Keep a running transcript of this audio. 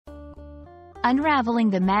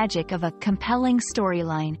Unraveling the Magic of a Compelling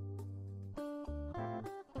Storyline.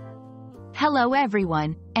 Hello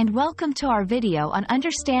everyone, and welcome to our video on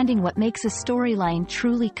understanding what makes a storyline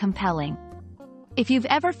truly compelling. If you've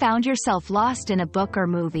ever found yourself lost in a book or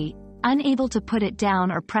movie, unable to put it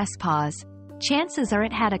down or press pause, chances are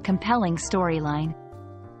it had a compelling storyline.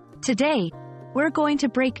 Today, we're going to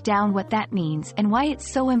break down what that means and why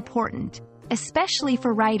it's so important, especially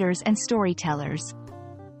for writers and storytellers.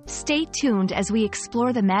 Stay tuned as we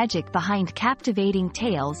explore the magic behind captivating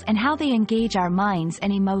tales and how they engage our minds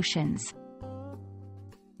and emotions.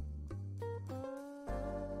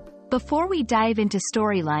 Before we dive into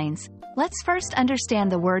storylines, let's first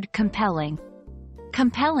understand the word compelling.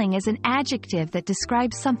 Compelling is an adjective that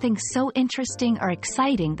describes something so interesting or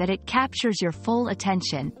exciting that it captures your full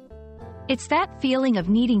attention. It's that feeling of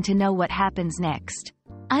needing to know what happens next,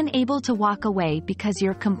 unable to walk away because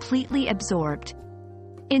you're completely absorbed.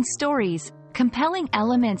 In stories, compelling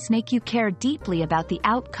elements make you care deeply about the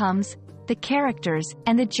outcomes, the characters,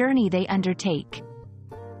 and the journey they undertake.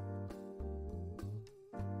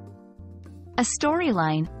 A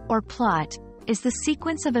storyline, or plot, is the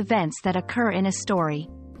sequence of events that occur in a story.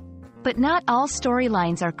 But not all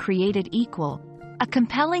storylines are created equal. A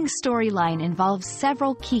compelling storyline involves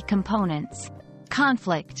several key components.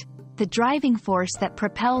 Conflict, the driving force that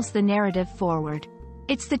propels the narrative forward.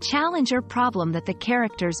 It's the challenge or problem that the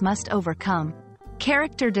characters must overcome.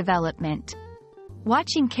 Character development.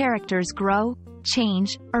 Watching characters grow,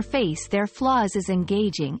 change, or face their flaws is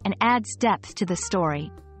engaging and adds depth to the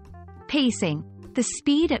story. Pacing, the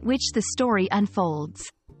speed at which the story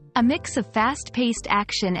unfolds. A mix of fast-paced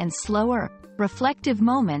action and slower, reflective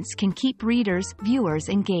moments can keep viewers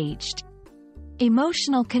engaged.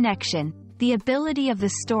 Emotional connection, the ability of the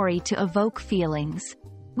story to evoke feelings.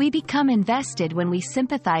 We become invested when we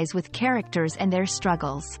sympathize with characters and their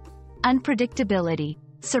struggles. Unpredictability,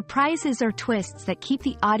 surprises or twists that keep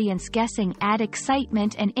the audience guessing add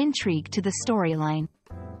excitement and intrigue to the storyline.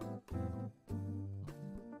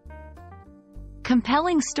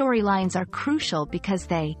 Compelling storylines are crucial because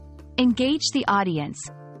they engage the audience.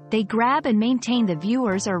 They grab and maintain the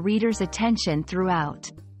viewer's or reader's attention throughout.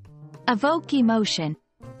 Evoke emotion.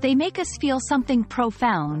 They make us feel something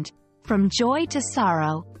profound, from joy to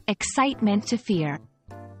sorrow, excitement to fear.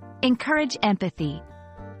 Encourage empathy.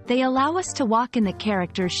 They allow us to walk in the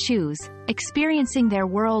character's shoes, experiencing their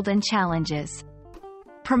world and challenges.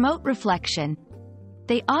 Promote reflection.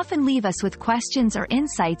 They often leave us with questions or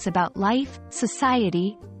insights about life,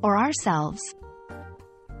 society, or ourselves.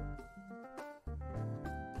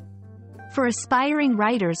 For aspiring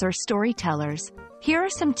writers or storytellers, here are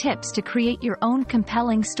some tips to create your own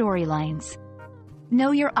compelling storylines.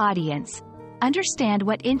 Know your audience. Understand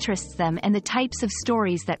what interests them and the types of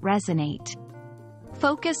stories that resonate.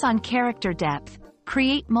 Focus on character depth.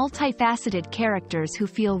 Create multifaceted characters who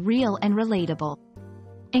feel real and relatable.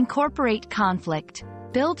 Incorporate conflict.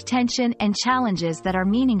 Build tension and challenges that are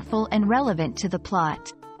meaningful and relevant to the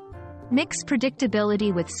plot. Mix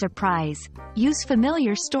predictability with surprise. Use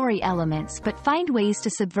familiar story elements but find ways to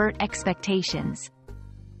subvert expectations.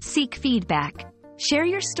 Seek feedback. Share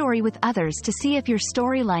your story with others to see if your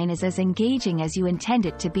storyline is as engaging as you intend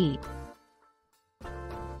it to be.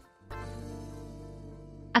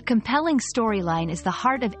 A compelling storyline is the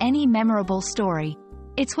heart of any memorable story.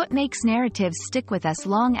 It's what makes narratives stick with us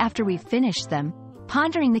long after we've finished them,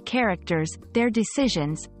 pondering the characters, their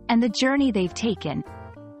decisions, and the journey they've taken.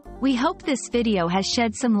 We hope this video has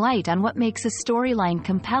shed some light on what makes a storyline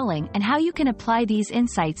compelling and how you can apply these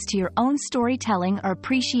insights to your own storytelling or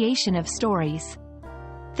appreciation of stories.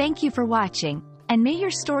 Thank you for watching, and may your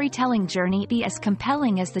storytelling journey be as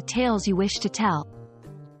compelling as the tales you wish to tell.